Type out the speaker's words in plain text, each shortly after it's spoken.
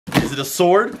Is it a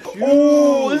sword?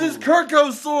 Oh, this is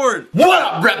KIRITO'S sword. What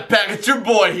up, Rep Pack? It's your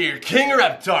boy here, King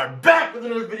Reptar, back with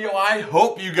another video. I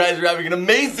hope you guys are having an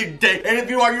amazing day. And if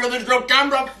you are, your other drill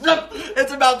camera flip.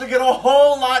 It's about to get a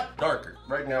whole lot darker.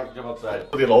 Right now, come outside.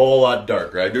 It'll get a whole lot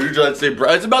darker. I do usually say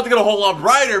bright. It's about to get a whole lot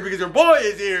brighter because your boy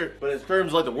is here. But in terms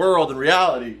of like the world and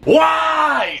reality,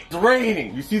 why? It's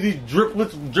raining. You see these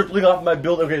driplets dripping off my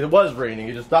building? Okay, it was raining.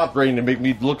 It just stopped raining to make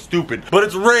me look stupid. But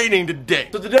it's raining today.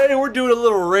 So today we're doing a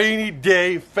little rainy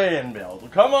day fan mail. So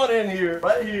come on in here,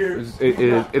 right here.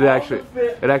 It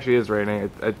actually is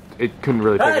raining. It couldn't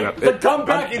really pick it up. So come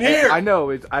back in here. I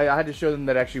know. I had to show them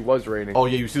that it actually was raining. Oh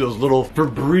yeah, you see those little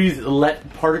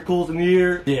Febreze-let particles in the air?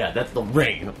 Yeah, that's the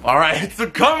rain. Alright, so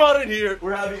come on in here.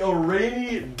 We're having a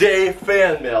rainy day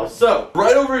fan mail. So,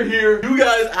 right over here, you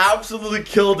guys absolutely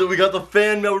killed it. We got the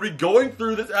fan mail. We'll be going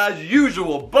through this as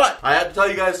usual, but I have to tell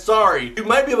you guys, sorry. You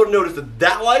might be able to notice that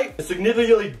that light is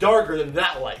significantly darker than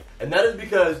that light. And that is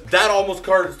because that almost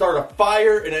started a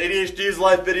fire in an ADHD's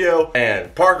live video,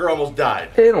 and Parker almost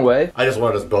died. In a way. I just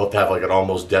wanted us both to have like an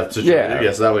almost death situation.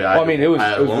 Yeah, so that way I mean, it was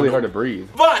really hard to breathe.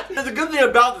 But the good thing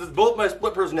about this is both my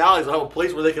split personalities have a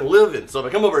place where they can live in. So if I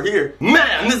come over here,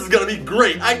 man, this is gonna be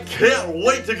great. I can't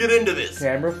wait to get into this.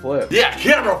 Camera flip. Yeah,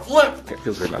 camera flip. It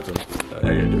feels great not to. I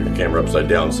gotta do the camera upside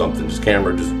down, something. Just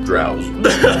camera, just drowse.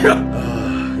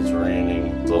 It's raining.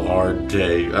 It's a hard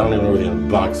day. I don't even know where the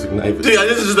unboxing knife is. See,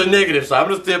 this is just the negative side. I'm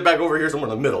gonna stand back over here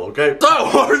somewhere in the middle, okay? So,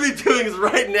 what we're gonna be doing is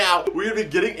right now, we're gonna be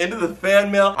getting into the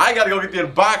fan mail. I gotta go get the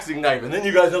unboxing knife, and then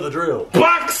you guys know the drill.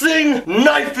 Boxing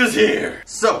knife is here!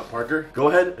 So, Parker, go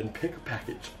ahead and pick a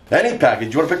package. Any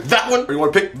package. You wanna pick that one, or you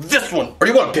wanna pick this one, or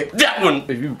you wanna pick that one?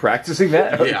 Have you been practicing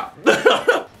that? Yeah.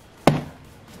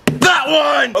 That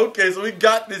one! Okay, so we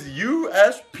got this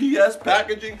USPS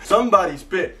packaging. Somebody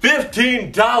spent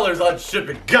 $15 on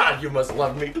shipping. God, you must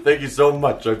love me. Thank you so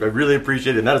much. I really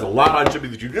appreciate it. And that is a lot on shipping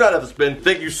that you do not have to spend.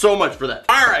 Thank you so much for that.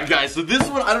 Alright, guys, so this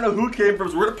one, I don't know who it came from,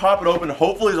 so we're gonna pop it open.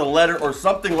 Hopefully there's a letter or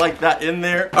something like that in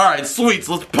there. Alright, sweet.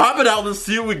 So let's pop it out. Let's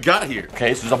see what we got here.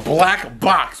 Okay, so there's a black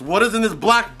box. What is in this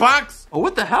black box? Oh,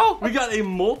 what the hell? We got a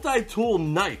multi-tool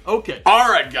knife. Okay.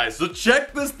 Alright, guys, so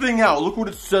check this thing out. Look what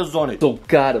it says on it. So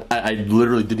got it. I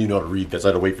literally didn't even know how to read this. I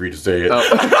had to wait for you to say it.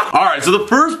 Oh. Alright, so the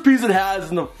first piece it has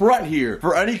in the front here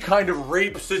for any kind of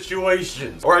rape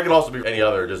situations. Or I can also be any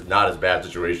other, just not as bad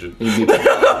situation. You'd be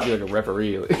like a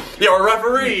referee. Yeah, a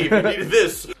referee if you needed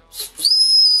this.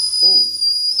 Oh.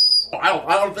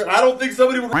 I don't think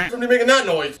somebody would making that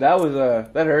noise. That was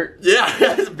that hurt. Yeah,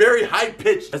 it's very high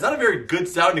pitched. It's not a very good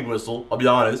sounding whistle, I'll be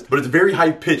honest, but it's very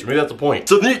high pitched. Maybe that's the point.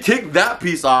 So then you take that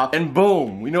piece off, and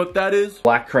boom, you know what that is?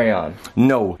 Black crayon.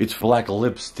 No, it's black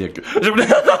lipstick.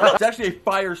 It's actually a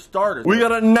fire starter. We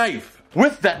got a knife.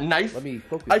 With that knife, let me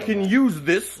focus I can use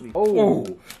this. Oh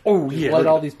yeah. Let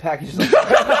all these packages.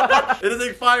 It is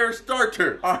a fire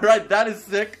starter. All right, that is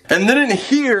sick. And then in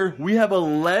here, we have a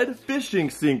lead fishing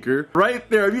sinker right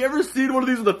there. Have you ever seen one of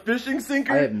these with a fishing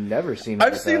sinker? I have never seen.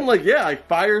 I've seen like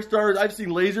fire starters. I've seen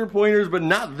laser pointers, but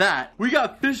not that. We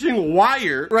got fishing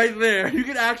wire right there. You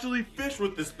can actually fish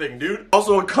with this thing, dude.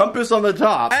 Also a compass on the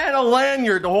top and a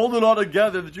lanyard to hold it all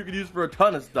together that you can use for a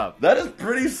ton of stuff. That is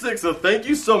pretty sick. So thank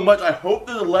you so much. I hope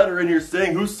there's a letter in here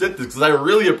saying who sent this because I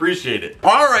really appreciate it.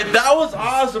 Alright, that was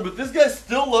awesome, but this guy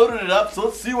still loaded it up, so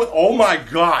let's see what, oh my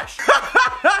gosh.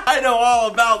 I know all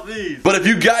about these. But if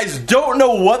you guys don't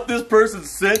know what this person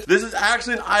sent, this is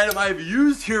actually an item I've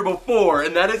used here before,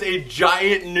 and that is a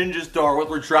giant ninja star with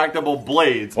retractable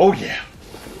blades. Oh yeah.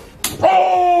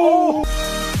 Oh!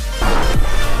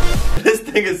 This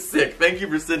thing is sick. Thank you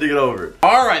for sending it over.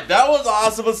 Alright, that was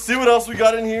awesome. Let's see what else we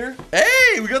got in here.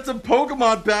 Hey, we got some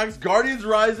Pokemon packs. Guardians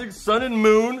Rising, Sun and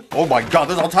Moon. Oh my god,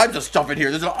 there's all types of stuff in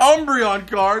here. There's an Umbreon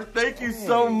card. Thank you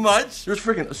so much. There's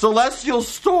freaking Celestial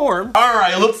Storm.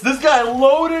 Alright, this guy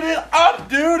loaded it up,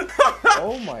 dude.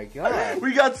 Oh my god.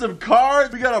 We got some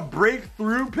cards. We got a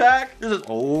breakthrough pack. This is,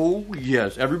 oh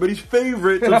yes, everybody's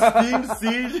favorite. So Steam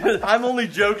Siege. I'm only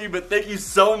joking, but thank you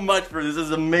so much for this. This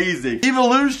is amazing.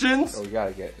 Evolutions. Oh, we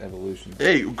gotta get evolution.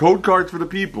 Hey, code cards for the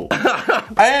people.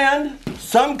 And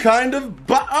some kind of,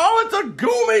 oh, it's a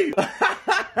Goomy.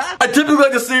 I typically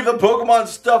like to save the Pokemon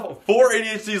stuff for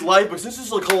ADHD's life, but since this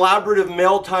is a collaborative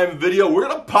mail time video, we're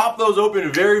gonna pop those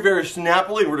open very, very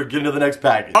snappily. We're gonna get into the next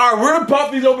package. All right, we're gonna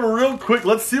pop these open real quick,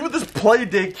 let's see what this play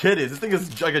day kit is. This thing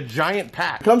is like a giant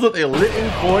pack. Comes with a lit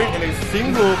in coin and a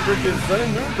single freaking sun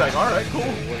and moon pack. All right, cool.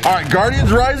 All right,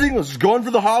 Guardians Rising. Let's go in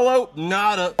for the hollow.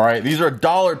 Nada. All right, these are a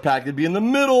dollar pack. They'd be in the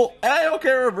middle. Hey,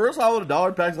 okay, reverse hollow.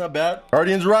 $1 pack's not bad.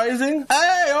 Guardians Rising.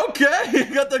 Hey, okay.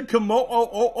 You got the Komo.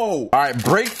 All right,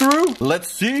 breakthrough.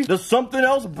 Let's see. Does something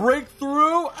else break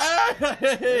through?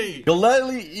 Hey,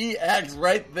 Galeli EX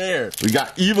right there. We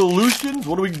got evolutions.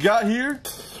 What do we got here?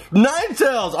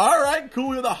 Ninetales. All right, cool.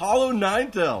 We have the hollow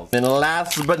Ninetales. And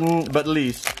last but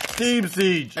least, Team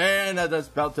Siege. And that's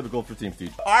about typical for Team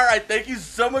Siege. All right, thank you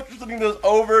so much for sending those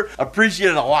over.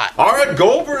 Appreciate it a lot. All right,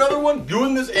 going for another one.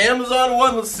 Doing this Amazon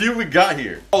one. Let's see what we got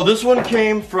here. Oh, this one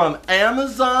came from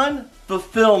Amazon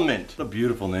Fulfillment. What a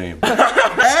beautiful name.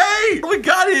 Hey, what we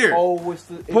got here? Oh, it's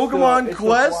Pokemon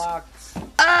Quest.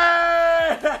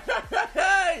 Hey!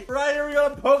 Right here we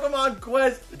got a Pokemon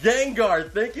Quest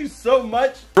Gengar. Thank you so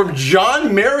much. From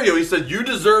John Mario, he said, you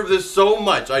deserve this so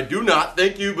much. I do not.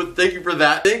 Thank you, but thank you for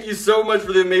that. Thank you so much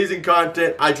for the amazing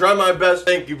content. I try my best.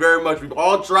 Thank you very much. We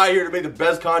all try here to make the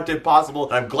best content possible,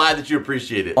 and I'm glad that you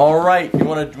appreciate it. All right, you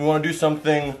want to do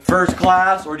something first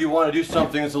class, or do you want to do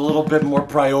something that's a little bit more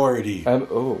priority?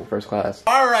 Oh, first class.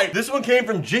 All right, this one came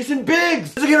from Jason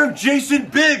Biggs. This is again from Jason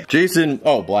Biggs. Jason,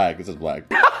 oh, black. It says black.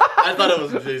 I thought it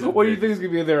was Jason. What do you think is gonna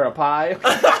be in there? A pie?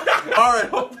 All right,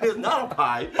 hopefully it's not a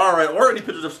pie. All right, or any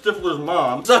pictures of Stifler's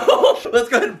mom. So let's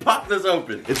go ahead and pop this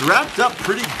open. It's wrapped up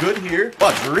pretty good here. Oh,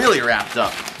 it's really wrapped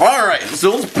up. All right,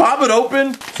 so let's pop it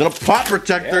open. It's in a pop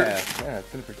protector. Yeah,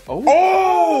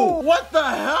 oh, what the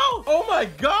hell? Oh my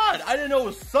God, I didn't know it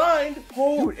was signed.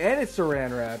 Oh, dude, and it's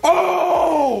saran wrap.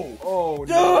 Oh, dude.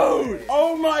 No.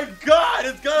 Oh my God,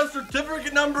 it's got a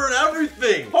certificate number and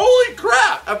everything. Holy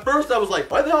crap. At first I was like,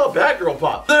 why the hell a Batgirl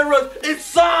pop? Then I realized, it's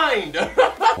signed.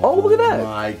 Oh, look at that. Oh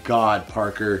my God,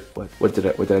 Parker. What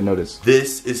did I notice?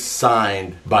 This is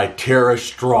signed by Tara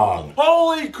Strong.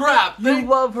 Holy crap. You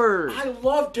love her. I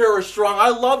love Tara Strong. I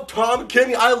love Tom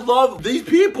Kenny. I love these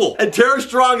people. And Tara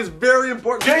Strong is very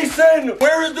important. Jason,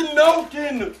 where is the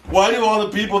Nokin? Why do all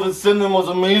the people that send them those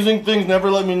amazing things never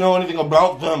let me know anything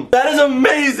about them? That is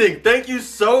amazing. Thank you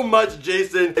so much,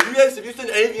 Jason. If you send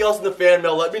anything else in the fan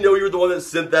mail, let me know you're the one that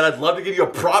sent that. I'd love to give you a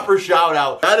proper shout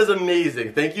out. That is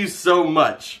amazing. Thank you so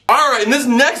much. All right, and this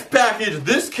next package,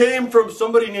 this came from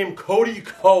somebody named Cody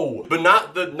Coe, but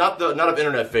not of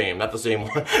internet fame, not the same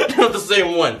one, not the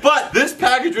same one. But this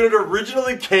package, when it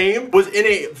originally came, was in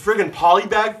a friggin' poly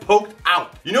bag poked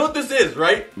out. You know what this is,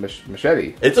 right?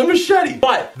 Machete. It's a machete.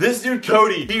 But this dude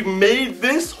Cody, he made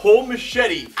this whole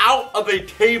machete out of a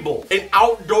table, an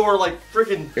outdoor like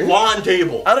friggin' lawn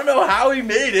table. I don't know how he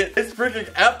made it. It's friggin'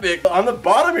 epic. On the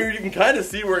bottom here, you can kind of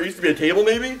see where it used to be a table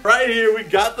maybe. Right here, we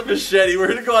got the machete. We're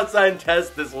gonna go outside and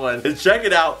test this one. And check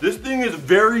it out. This thing is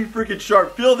very freaking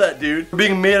sharp. Feel that, dude. For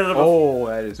being made out of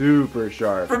that is super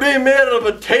sharp. For being made out of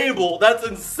a table, that's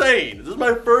insane. This is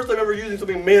my first time ever using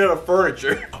something made out of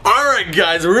furniture. All right,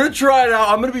 guys, we're gonna try it out.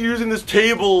 I'm gonna be using this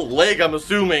table leg, I'm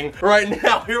assuming. Right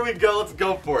now, here we go. Let's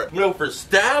go for it. I'm gonna go for a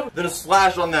stab, then a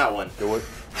slash on that one. Do it.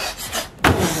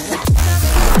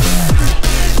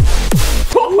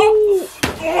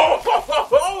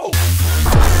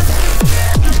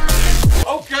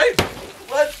 Okay,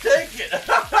 let's take it.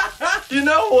 You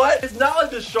know what? It's not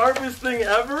like the sharpest thing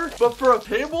ever, but for a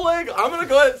table leg, I'm gonna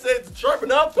go ahead and say it's sharp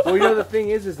enough. Well, you know the thing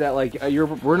is that like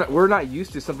we're not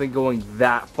used to something going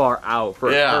that far out for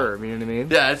a curve. You know what I mean?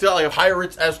 Yeah, it's got like a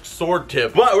Pirates-esque sword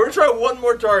tip. But we're gonna try one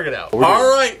more target out. All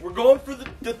right, we're going for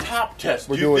the top test.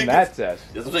 We're doing that test.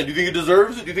 That's what I'm saying. Do you think it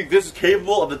deserves it? Do you think this is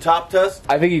capable of the top test?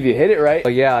 I think if you hit it right,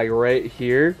 like yeah, like right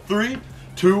here. 3,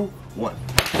 2, 1.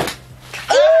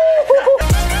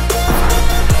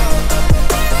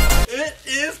 It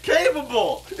is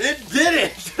capable. It did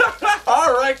it.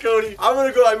 All right, Cody. I'm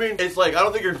gonna go. I mean, it's like I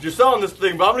don't think you're selling this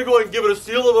thing, but I'm gonna go ahead and give it a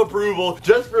seal of approval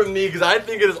just for me because I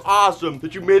think it is awesome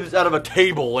that you made this out of a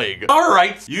table leg. All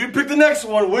right, you pick the next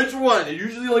one. Which one? You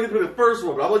usually only get to pick the first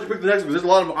one, but I'll let you pick the next one. There's a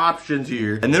lot of options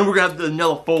here, and then we're gonna have the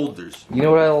yellow folders. You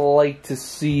know what I like to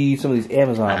see? Some of these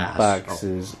Amazon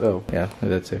boxes. Oh, yeah,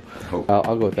 that's it.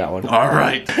 I'll go with that one. All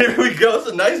right, here we go. It's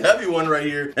a nice heavy one right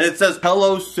here, and it says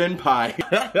 "Hello Senpai."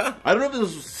 I don't know if this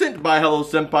was sent by Hello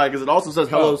Senpai because it also says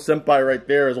Hello Senpai right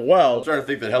there as well. I'm trying to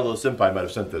think that Hello Senpai might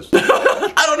have sent this.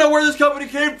 I don't know where this company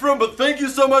came from, but thank you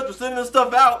so much for sending this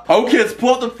stuff out. Okay, let's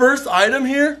pull out the first item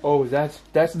here. Oh, that's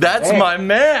my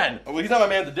man. Well, he's not my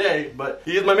man today, but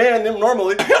he is my man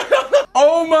normally.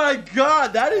 Oh my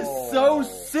God, that is so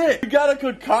sick. We got a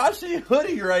Kakashi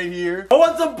hoodie right here.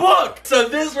 Oh, it's a book. So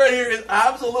this right here is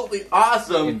absolutely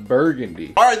awesome. In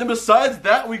burgundy. All right, then besides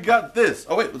that, we got this.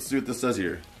 Oh wait, let's see what this says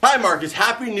here. Hi Marcus,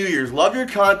 Happy New Year's. Love your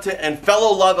content and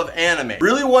fellow love of anime.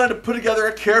 Really wanted to put together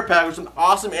a care pack with some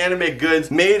awesome anime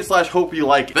goods made / hope you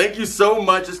like it. Thank you so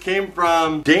much. This came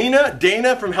from Dana.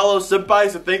 Dana from Hello Senpai,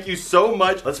 so thank you so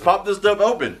much. Let's pop this stuff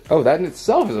open. Oh, that in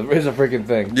itself is a freaking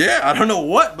thing. Yeah, I don't know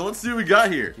what, but let's see what we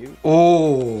got here.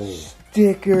 Oh.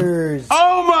 Stickers.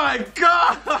 Oh my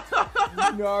god!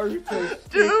 Naruto stickers.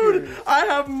 Dude, I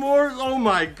have more. Oh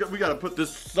my god. We gotta put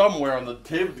this somewhere on the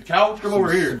table, the couch. Come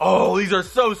over here. Oh, these are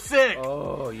so sick.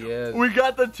 Oh, yeah. We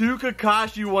got the 2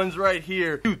 Kakashi ones right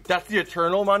here. Dude, that's the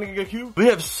Eternal Mangekyou. We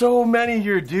have so many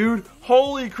here, dude.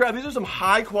 Holy crap. These are some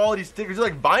high quality stickers. They're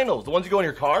like vinyls. The ones you go in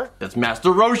your car. That's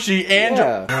Master Roshi and...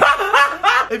 Yeah.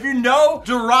 If you know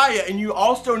Jiraiya and you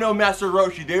also know Master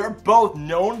Roshi, they are both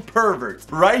known perverts.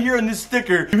 Right here in this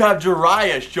sticker, you have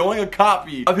Jiraiya showing a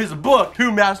copy of his book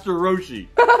to Master Roshi.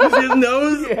 You see his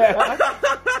nose? Yeah.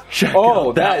 Check Oh,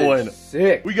 out that one.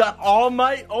 Sick. We got All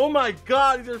Might. Oh my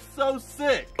god, these are so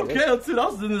sick. Okay, let's see what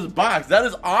else is in this box. That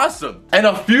is awesome. And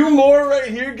a few more right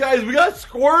here, guys. We got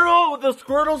Squirtle with the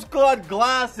Squirtle Squad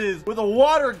glasses with a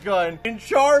water gun and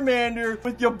Charmander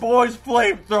with your boy's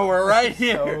flamethrower right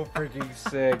here. So freaking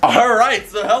sick. All right,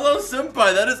 so hello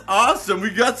Senpai. That is awesome. We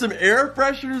got some air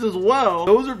fresheners as well.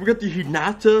 We got the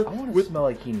Hinata. I want to smell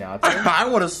like Hinata. I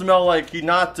want to smell like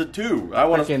Hinata too. I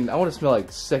want to smell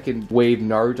like second wave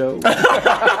Naruto.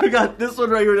 We got this one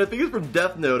right here, and I think it's from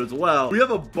Death Note as well. We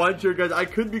have a bunch here, guys. I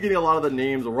could be getting a lot of the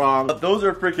names wrong, but those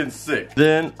are freaking sick.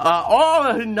 Then,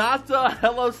 oh, Hinata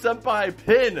Hello Senpai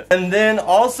pin. And then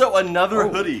also another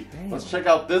hoodie. Dang. Let's check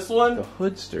out this one. The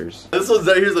Hoodsters. This one's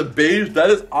right here's a beige. That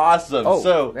is awesome. Oh,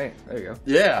 so, dang. There you go.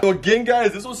 Yeah. So again,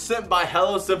 guys, this was sent by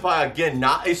Hello Senpai. Again,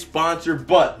 not a sponsor,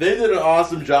 but they did an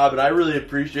awesome job, and I really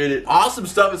appreciate it. Awesome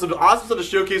stuff and some awesome stuff to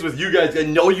showcase with you guys. I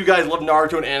know you guys love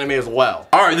Naruto and anime as well.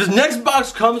 All right, this next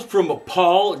box comes from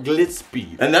Paul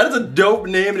Glitzspeed, and that is a dope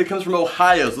name, and it comes from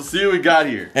Ohio. So let's see what we got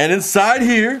here. And inside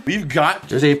here, we've got,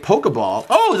 there's a Pokeball.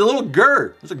 Oh, there's a little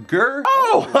GUR. There's a GUR.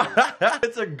 Oh,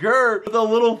 it's a GUR with a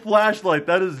little flashlight.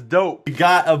 That is dope. We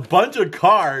got a bunch of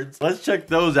cards. Let's check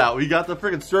those out. We got the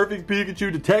freaking Surfing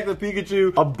Pikachu, Detective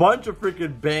Pikachu, a bunch of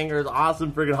freaking bangers,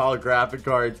 awesome freaking holographic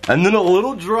cards, and then a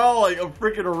little draw like a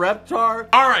freaking Reptar.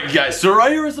 All right, guys, so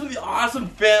right here is some of the awesome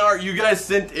fan art you guys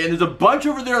sent in. There's a bunch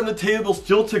over there on the table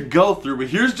still to go through, but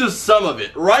here's just some of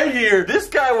it. Right here, this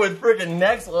guy went freaking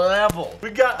next level. We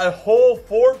got a whole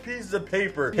 4 pieces of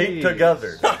paper taped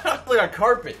together. Like a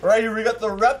carpet. Right here, we got the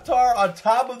Reptar on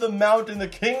top of the mountain, the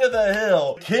king of the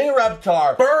hill, King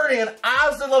Reptar, burning an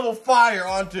acid level fire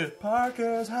onto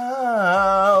Parker's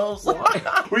house.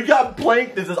 We got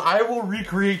blank that says, I will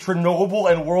recreate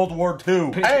Chernobyl and World War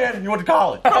II. And he went to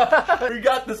college. We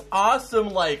got this awesome,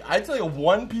 like, I'd say a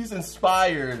One Piece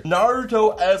inspired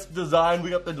Naruto-esque design. We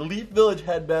got the Leaf Village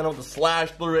headband with the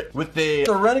slash through it with the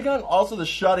Rinnegan, also the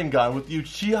Sharingan with the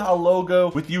Uchiha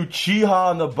logo, with the Uchiha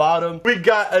on the bottom. We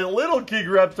got a little King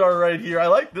Reptar right here. I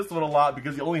like this one a lot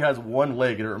because he only has one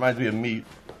leg and it reminds me of me.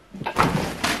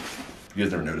 You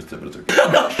guys never noticed it, but it's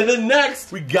okay. And then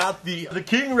next, we got the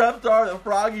King Reptar, the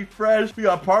Froggy Fresh. We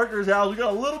got Parker's house. We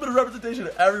got a little bit of representation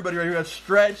of everybody right here. We got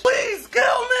Stretch. Please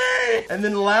kill me! And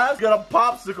then last, we got a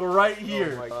popsicle right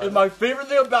here. Oh my, and my favorite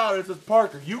thing about it says,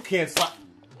 Parker, you can't slap.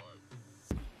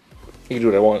 You can do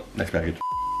what I want. Next package.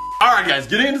 Alright guys,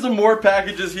 getting into some more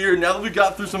packages here. Now that we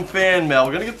got through some fan mail,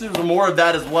 we're gonna get through some more of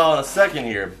that as well in a second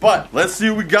here. But let's see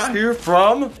what we got here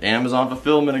from Amazon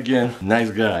Fulfillment again.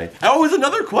 Nice guy. Oh, it's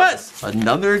another quest.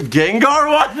 Another Gengar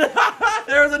one.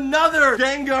 There's another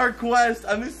Gengar quest.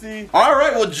 Let me see.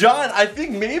 Alright, well John, I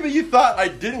think maybe you thought I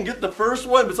didn't get the first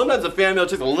one, but sometimes the fan mail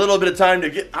takes a little bit of time to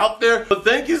get out there. But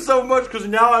thank you so much, because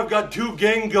now I've got 2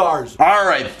 Gengars.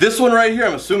 Alright, this one right here,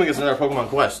 I'm assuming it's another Pokemon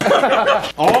quest.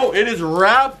 Oh, it is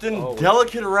wrapped in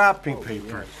delicate wrapping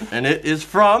paper. And it is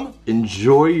from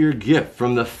Enjoy Your Gift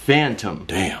from the Phantom.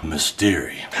 Damn,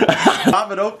 Mystery.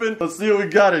 Pop it open. Let's see what we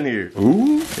got in here.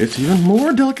 Ooh, it's even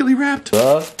more delicately wrapped.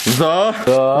 The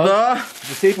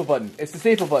staple button. It's the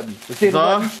staple button. The staple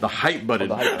button. The hype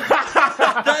button. Oh, the hype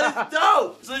button. That is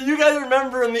dope. So you guys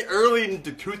remember in the early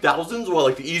 2000s, well,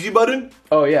 like the easy button?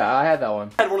 Oh yeah, I had that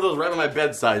one. I had one of those right on my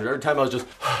bedside. Every time I was just,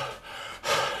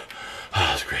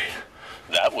 that's great.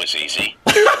 That was easy.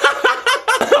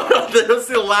 Let's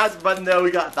see the last button though.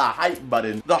 We got the hype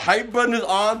button. The hype button is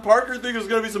on. Parker thinks there's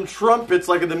gonna be some trumpets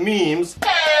like in the memes.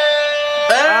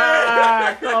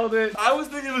 I called it. I was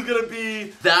thinking it was gonna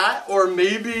be that or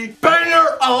maybe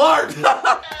banger alert.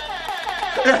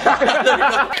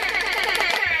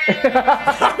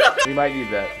 We might need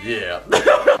that. Yeah.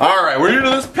 Alright, we're into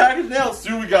this package now. Let's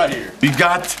see what we got here. We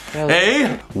got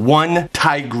one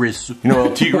tigress. You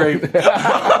know, a tigre.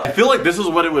 I feel like this is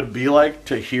what it would be like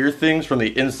to hear things from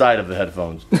the inside of the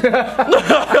headphones.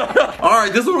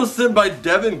 Alright, this one was sent by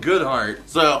Devin Goodhart.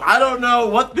 So, I don't know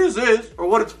what this is or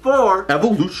what it's for.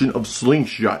 Evolution of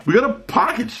slingshot. We got a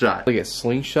pocket shot. Like a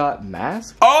slingshot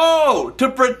mask? Oh, to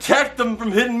protect them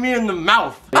from hitting me in the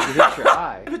mouth. If it hits your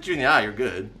eye. If it's you in the eye, you're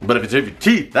good. But if it's in your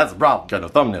teeth, that's the problem. Got no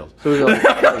thumbnails. So it's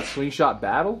like a slingshot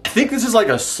battle? I think this is like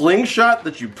a slingshot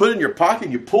that you put in your pocket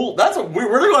and you pull. That's a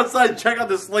weird. We're gonna go outside and check out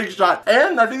this slingshot.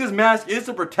 And I think this mask is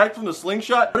to protect from the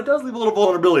slingshot, but it does leave a little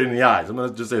vulnerability in the eyes. I'm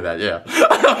gonna just say that, yeah.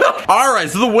 Alright,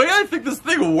 so the way I think this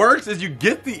thing works is you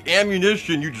get the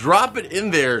ammunition, you drop it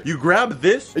in there, you grab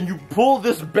this, and you pull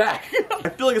this back. I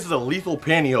feel like this is a lethal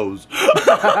pantyhose.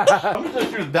 I'm just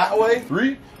gonna shoot it that way.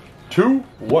 3, 2,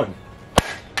 1.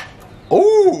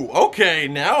 Oh, okay,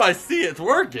 now I see it's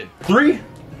working. 3,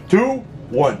 2,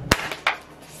 1.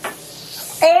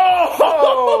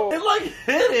 Oh! It like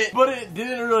hit it, but it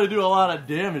didn't really do a lot of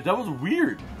damage. That was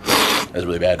weird. That's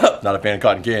really bad. Not a fan of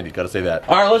cotton candy, gotta say that.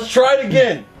 Alright, let's try it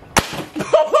again.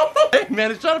 Hey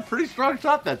man, it shot a pretty strong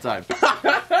shot that time.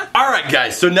 Alright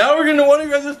guys, so now we're gonna one of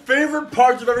you guys' favorite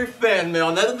parts of every fan mail,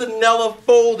 and that is the Nella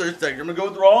folder section. I'm gonna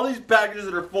go through all these packages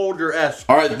that are folder-esque.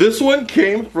 Alright, this one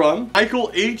came from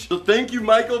Michael H. So thank you,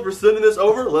 Michael, for sending this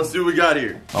over. Let's see what we got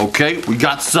here. Okay, we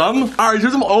got some. Alright,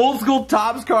 here's some old school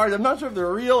Topps cards. I'm not sure if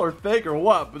they're real or fake or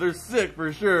what, but they're sick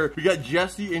for sure. We got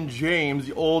Jesse and James,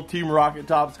 the old Team Rocket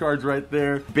Topps cards right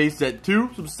there. Base set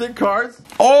 2, some sick cards.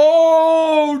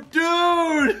 Oh,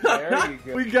 dude! There you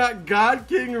go. We got God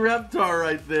King Reptar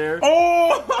right there.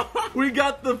 Oh! We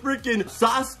got the freaking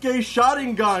Sasuke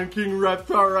Sharingan King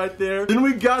Reptar right there. Then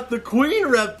we got the Queen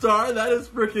Reptar. That is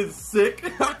freaking sick.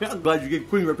 I'm glad you get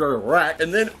Queen Reptar a rack.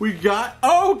 And then we got,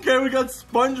 okay, we got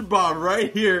SpongeBob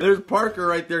right here. There's Parker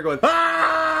right there going,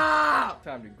 ah!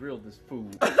 Time to grill this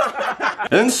food.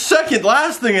 And second,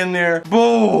 last thing in there,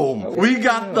 boom. We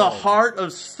got the Heart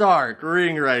of Stark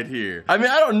ring right here. I mean,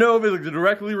 I don't know if it's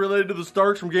directly related to the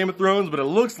Starks from Game of Thrones, but it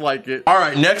looks like it. All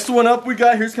right, next one up we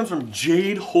got, here comes from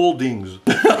Jade Holdings.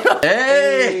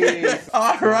 Hey!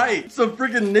 All right, some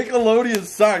freaking Nickelodeon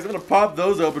socks. I'm gonna pop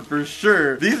those open for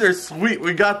sure. These are sweet.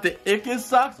 We got the Ickis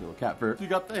socks, little cat fur. We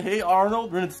got the Hey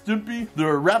Arnold, Ren and Stimpy, the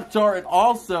Reptar, and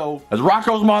also as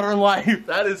Rocco's Modern Life.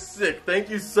 That is sick. Thank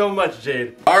you so much,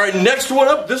 Jade. All right, next one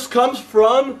up. This comes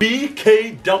from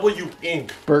BKW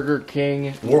Inc. Burger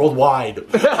King Worldwide.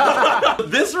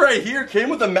 This right here came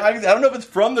with a magazine. I don't know if it's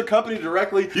from the company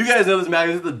directly. You guys know this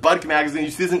magazine, it's the Bud magazine.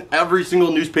 You see this in every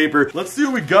single newspaper. Let's see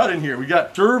what we got in here. We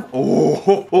got serve.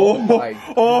 Oh my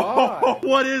God.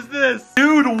 What is this?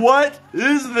 Dude, what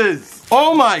is this?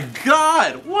 Oh my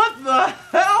God. What the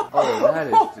hell? Oh, that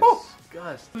is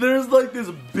disgusting. There's like this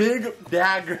big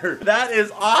dagger. That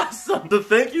is awesome. So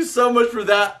thank you so much for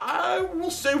that. I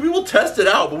will say we will test it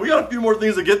out, but we got a few more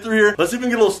things to get through here. Let's see if we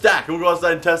can get a little stack. We'll go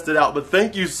outside and test it out, but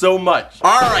thank you so much.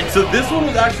 All right, so this one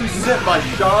was actually sent by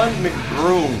Sean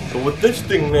McBroom. So with this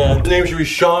thing, man, the name should be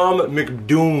Sean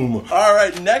McDoom. All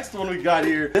right, next one we got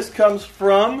here. This comes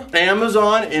from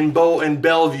Amazon in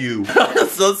Bellevue.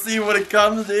 So let's see what it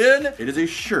comes in. It is a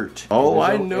shirt. Oh,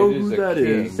 I know who that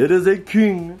is. It is a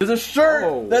king. It's a shirt.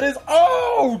 That is,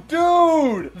 oh,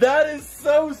 dude, that is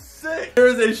so sick. There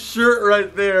is a shirt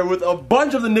right there with a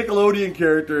bunch of the Nickelodeon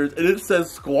characters, and it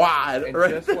says Squad. And right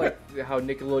just there. like how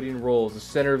Nickelodeon rolls, the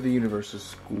center of the universe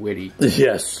is Squiddy.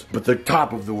 Yes, but the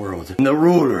top of the world, and the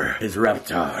ruler is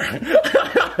Reptar.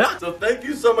 So thank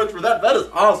you so much for that. That is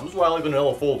awesome. This is why I like the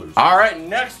Nella folders. All right,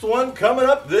 next one coming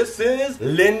up. This is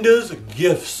Linda's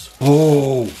Gifts.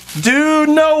 Oh, dude,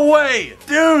 no way.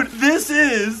 Dude, this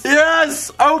is,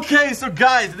 yes. Okay, so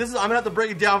guys, this is, I'm gonna have to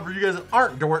break it down for you guys that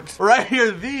aren't dorks. Right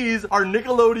here, these are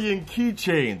Nickelodeon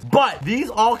keychains, but these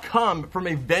all come from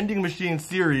a vending machine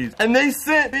series, and they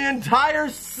sent the entire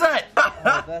set.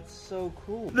 Oh, that's so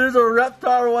cool. There's a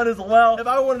Reptar one as well. If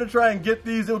I wanted to try and get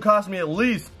these, it would cost me at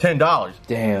least $10.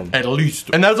 Damn. At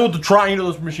least. And that's what the trying to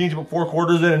those machines, you put 4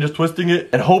 quarters in and just twisting it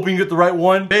and hoping you get the right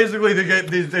one. Basically,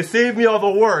 they saved me all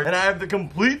the work, and I have the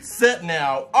complete set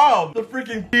now of the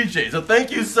freaking keychain. So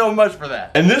thank you so much for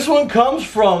that. And this one comes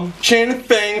from Chin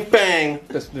Fang Fang.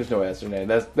 There's no answer name.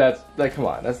 That's like, come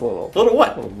on, that's a little. Little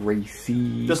what? A little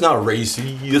racy. That's not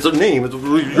racy. It's a name.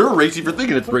 You're racy for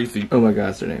thinking it's racy. Oh my God,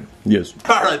 that's their name. Yes.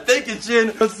 All right, thank you,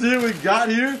 Chin. Let's see what we got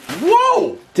here.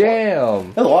 Whoa!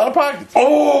 Damn. That's a lot of pockets.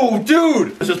 Oh,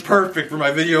 dude. This is perfect for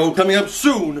my video coming up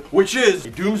soon, which is a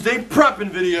doomsday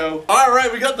prepping video. All right,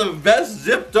 we got the vest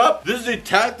zipped up. This is a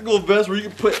tactical vest where you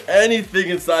can put anything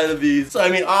inside of these. So, I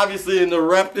mean, obviously in the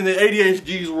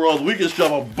ADHD's world, we can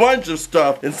shove a bunch of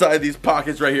stuff inside these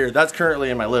pockets right here. That's currently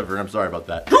in my liver. I'm sorry about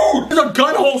that. Dude, there's a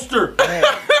gun holster.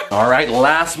 All right,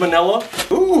 last manila.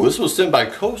 Ooh, this was sent by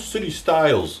Coast City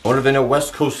Styles. I wonder if they know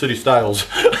West Coast City Styles.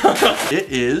 It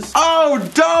is. Oh,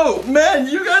 dope, man.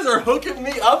 You guys are hooking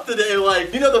me up today.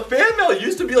 Like, you know, the fan mail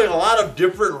used to be like a lot of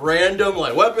different random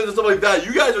like weapons and stuff like that.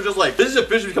 You guys are just like, this is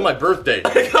officially become my birthday.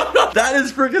 That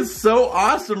is freaking so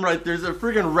awesome right there. There's a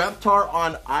freaking Reptar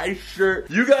on ice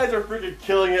shirt. You guys are freaking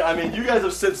killing it. I mean, you guys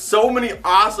have sent so many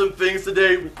awesome things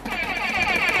today.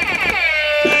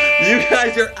 You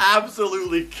guys are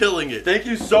absolutely killing it. Thank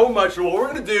you so much. So what we're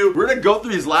gonna do, we're gonna go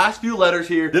through these last few letters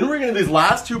here. Then we're gonna do these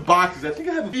last two boxes. I think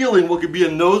I have a feeling what could be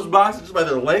in those boxes just by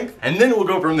their length. And then we'll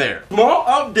go from there. Small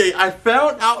update, I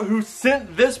found out who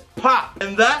sent this pop.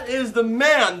 And that is the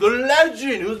man, the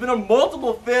legend, who's been on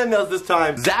multiple fan mails this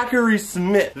time, Zachary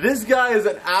Smith. This guy is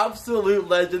an absolute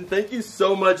legend. Thank you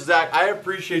so much, Zach. I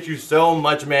appreciate you so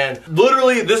much, man.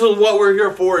 Literally, this is what we're here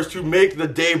for, is to make the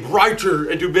day brighter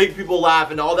and to make people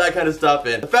laugh and all that kind of stuff.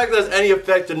 And the fact that has any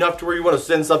effect enough to where you want to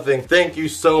send something, thank you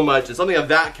so much. And something of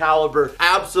that caliber,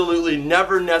 absolutely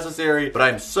never necessary, but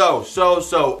I'm so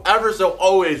ever so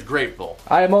always grateful.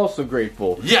 I am also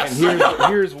grateful. Yes. And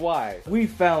here's why. We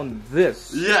found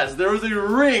this. Yes, there was a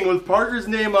ring with Parker's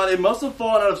name on it. It must have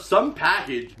fallen out of some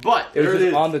package, but it was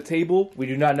just on the table. We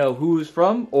do not know who it's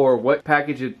from or what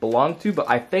package it belonged to, but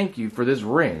I thank you for this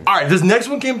ring. All right, this next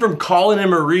one came from Colin and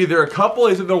Marie. They're a couple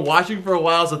who've been watching for a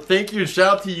while, so thank you.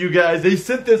 Shout out to you guys. They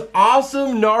sent this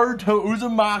awesome Naruto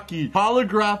Uzumaki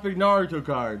holographic Naruto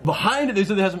card. Behind it, they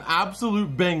said they have some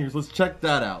absolute bangers. Let's check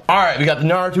that out. All right, we got the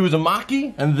Naruto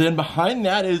Uzumaki, and then behind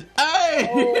that is, hey!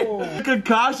 Oh.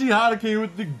 Kakashi Hatake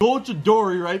with the gold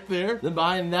Chidori right there. Then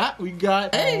behind that, we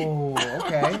got, hey! Oh,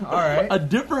 okay, all right. A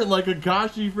different, like,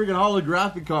 Kakashi freaking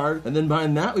holographic card. And then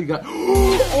behind that, we got,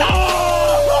 oh!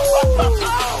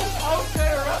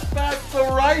 Okay, right back.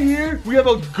 So right here, we have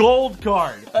a gold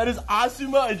card. That is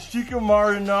Asuma and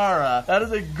Shikamaru Nara. That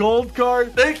is a gold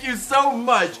card. Thank you so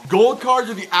much. Gold cards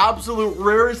are the absolute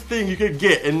rarest thing you could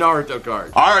get in Naruto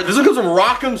cards. All right, this one comes from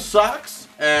Rock'em Socks.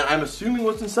 And I'm assuming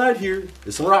what's inside here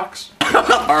is some rocks. All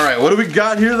right, what do we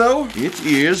got here, though? It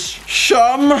is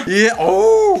some, yeah,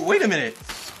 oh, wait a minute.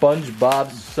 SpongeBob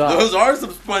socks. Those are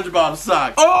some SpongeBob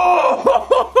socks.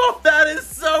 Oh, that is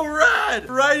so rad.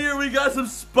 Right here, we got some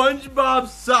SpongeBob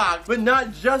socks, but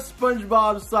not just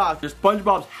SpongeBob socks. There's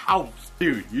SpongeBob's house.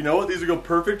 Dude, you know what these would go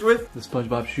perfect with? The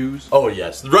SpongeBob shoes. Oh,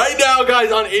 yes. Right now,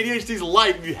 guys, on ADHD's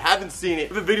Life, if you haven't seen it,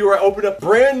 I have a video where I open up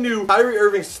brand new Kyrie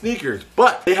Irving sneakers,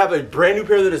 but they have a brand new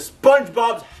pair that is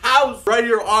SpongeBob's house right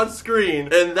here on screen,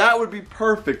 and that would be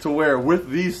perfect to wear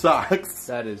with these socks.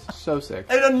 That is so sick.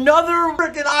 And another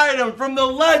freaking item from the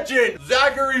legend,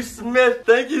 Zachary Smith.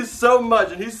 Thank you so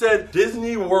much. And he said,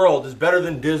 Disney World is better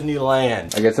than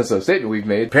Disneyland. I guess that's a statement we've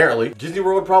made. Apparently, Disney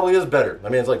World probably is better. I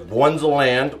mean, it's like one's a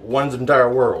land, one's an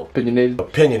entire world. Opinionated.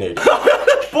 Opinionated.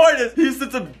 Point is, he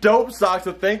sent some dope socks,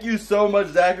 so thank you so much,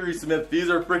 Zachary Smith. These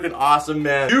are freaking awesome,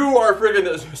 man. You are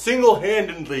freaking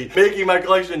single-handedly making my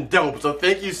collection dope, so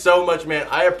thank you so much, man.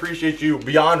 I appreciate you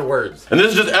beyond words. And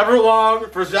this is just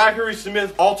Everlong for Zachary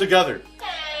Smith altogether.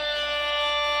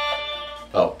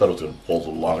 Oh, thought it was gonna hold a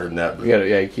little longer than that. But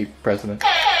yeah, you keep pressing it.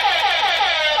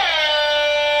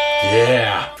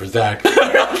 Yeah, for Zach.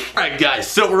 Alright guys,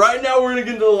 so right now we're gonna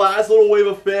get into the last little wave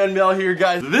of fan mail here,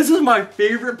 guys. This is my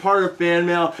favorite part of fan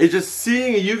mail, is just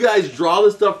seeing you guys draw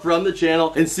the stuff from the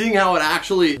channel and seeing how it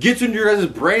actually gets into your guys'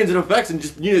 brains and affects, and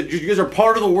just, you know, you guys are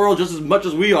part of the world just as much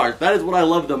as we are. That is what I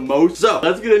love the most. So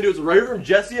let's get into it. So right here from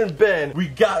Jesse and Ben, we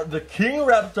got the King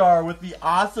Reptar with the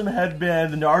awesome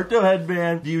headband, the Naruto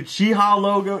headband, the Uchiha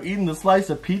logo, eating the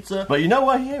slice of pizza. But you know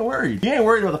what? He ain't worried. He ain't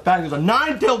worried about the fact there's a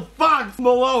nine-tailed fox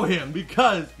below him,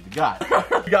 because he's got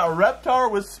we got Reptar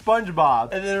with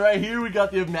SpongeBob, and then right here we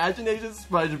got the Imagination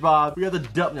SpongeBob. We got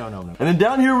the and then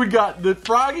down here we got the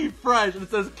Froggy Fresh, and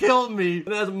it says "Kill me," and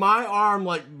it has my arm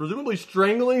like presumably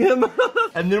strangling him.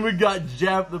 And then we got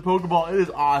Jeff the Pokeball. It is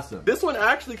awesome. This one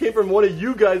actually came from one of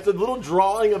you guys. It's a little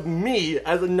drawing of me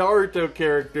as a Naruto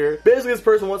character. Basically, this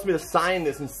person wants me to sign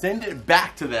this and send it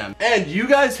back to them. And you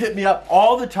guys hit me up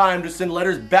all the time to send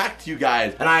letters back to you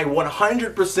guys, and I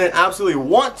 100% absolutely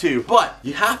want to, but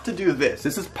you have have to do this.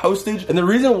 This is postage. And the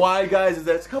reason why, guys, is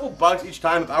that it's a couple bucks each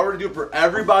time. If I were to do it for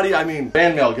everybody, I mean,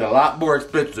 fan mail get a lot more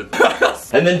expensive.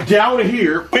 And then down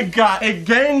here, we got a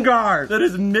Gengar that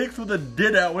is mixed with a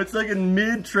Ditto. It's like in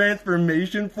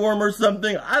mid-transformation form or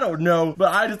something. I don't know,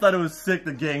 but I just thought it was sick,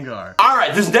 the Gengar. All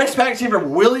right, this next package came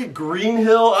from Willie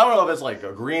Greenhill. I don't know if it's like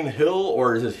a Green Hill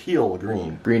or is his heel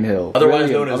green? Green Hill. Otherwise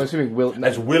known as, I'm assuming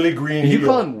as Willie Greenhill. Did you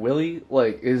call him Willie?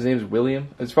 Like, his name's William?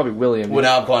 It's probably William. Well,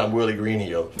 now I'm calling him Willie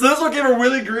Greenhill. So this one came from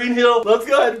Willie Greenhill. Let's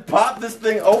go ahead and pop this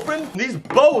thing open. These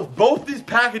both these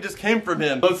packages came from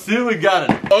him. Let's see what we got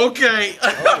in it. Okay.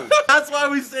 Oh. That's why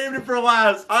we saved it for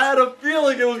last. I had a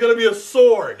feeling it was gonna be a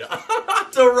sword.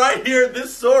 So right here,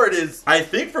 this sword is, I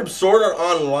think, from Sword Art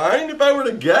Online, if I were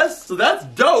to guess. So that's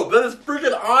dope. That is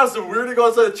freaking awesome. We're gonna go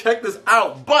inside and check this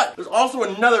out. But there's also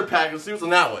another package. Let's see what's in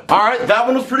that one. All right, that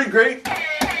one was pretty great.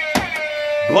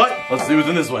 But let's see what's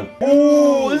in this one.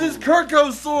 Ooh, this is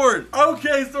Kirito's sword.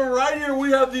 Okay, so right here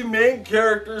we have the main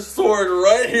character's sword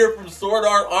right here from Sword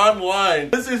Art Online.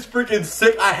 This is freaking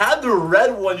sick. I had the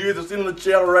red one you guys have seen on the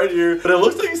channel right here, but it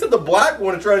looks like you said the black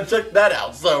one and try to check that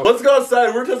out. So let's go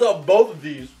outside. We're gonna test out both of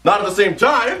these. Not at the same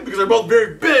time because they're both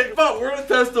very big, but we're gonna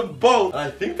test them both. And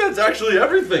I think that's actually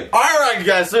everything. All right,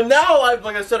 guys. So now,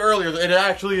 like I said earlier, it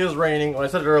actually is raining. When I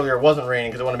said it earlier, it wasn't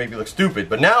raining because I want to make me look stupid.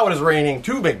 But now it is raining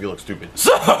to make me look stupid.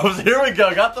 So here we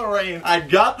go. Got the rain. I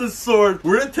got the sword.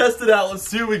 We're gonna test it out. Let's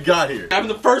see what we got here. Having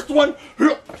the first one.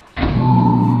 Oh.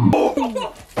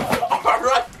 All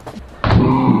right.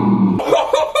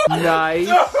 Nice.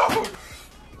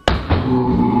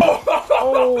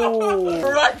 Oh,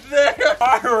 right there.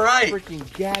 All right.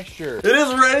 Freaking gasher. It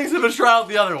is raining, so let's try out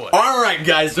the other one. All right,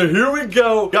 guys. So here we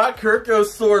go. Got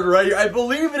Kirito's sword right here. I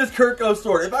believe it is Kirito's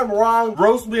sword. If I'm wrong,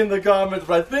 roast me in the comments,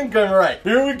 but I think I'm right.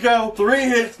 Here we go. 3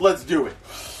 hits. Let's do it.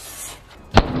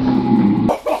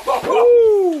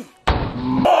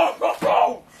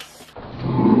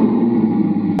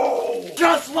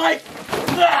 Just like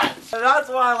that! And that's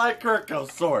why I like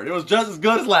Kirito's sword. It was just as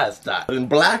good as last time. In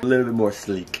black, a little bit more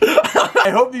sleek. I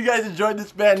hope you guys enjoyed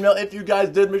this fan mail. If you guys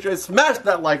did, make sure to smash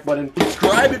that like button.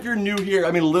 Subscribe if you're new here.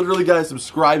 I mean, literally, guys,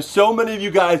 subscribe. So many of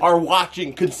you guys are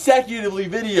watching consecutively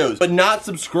videos, but not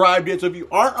subscribed yet. So if you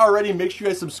aren't already, make sure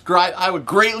you guys subscribe. I would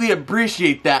greatly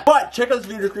appreciate that. But check out this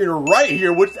video screen right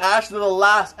here, which is actually the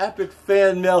last epic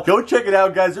fan mail. Go check it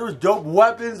out, guys. There was dope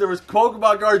weapons. There was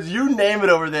Pokemon cards. You name it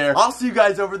over there. I'll see you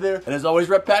guys over there. And as always,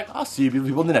 Red Pack, I'll see you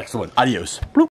people in the next one. Adios. Bloop.